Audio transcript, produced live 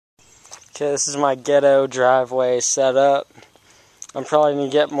Okay, this is my ghetto driveway setup. I'm probably going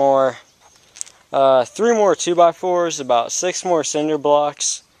to get more, 3 more 2x4s, about 6 more cinder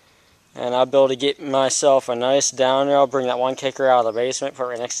blocks, and I'll be able to get myself a nice down rail, bring that one kicker out of the basement, put it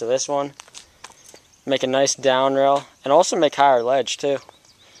right next to this one, make a nice down rail, and also make higher ledge too.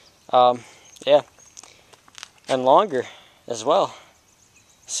 Yeah, and longer as well.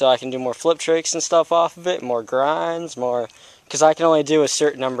 So I can do more flip tricks and stuff off of it, more grinds, more, because I can only do a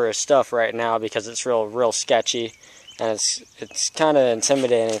certain number of stuff right now because it's real sketchy, and it's kind of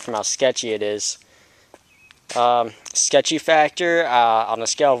intimidating from how sketchy it is. Sketchy factor, on a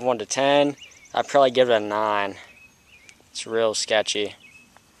scale of 1 to 10, I'd probably give it a 9. It's real sketchy,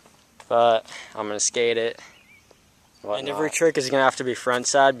 but I'm going to skate it. And every trick is going to have to be front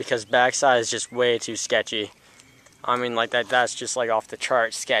side because backside is just way too sketchy. I mean, like that's just like off the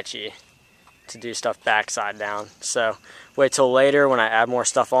chart sketchy to do stuff backside down. So wait till later when I add more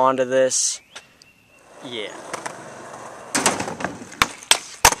stuff onto this. Yeah.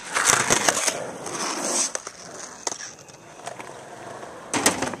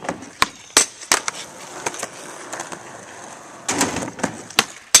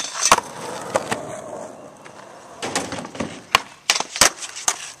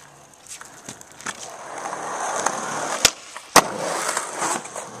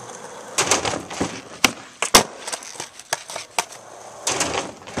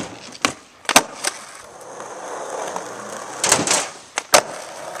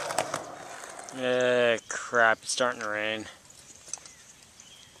 Crap, it's starting to rain.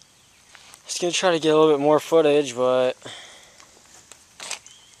 Just gonna try to get a little bit more footage, but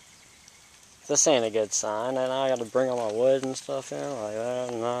this ain't a good sign. And now I gotta bring all my wood and stuff in like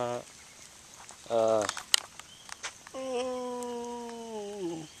that. I'm not.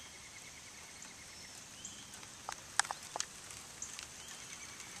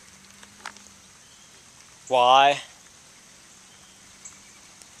 Why?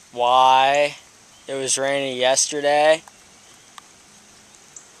 Why? It was raining yesterday.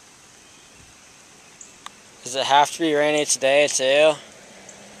 Does it have to be raining today too?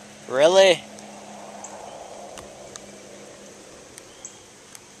 Really?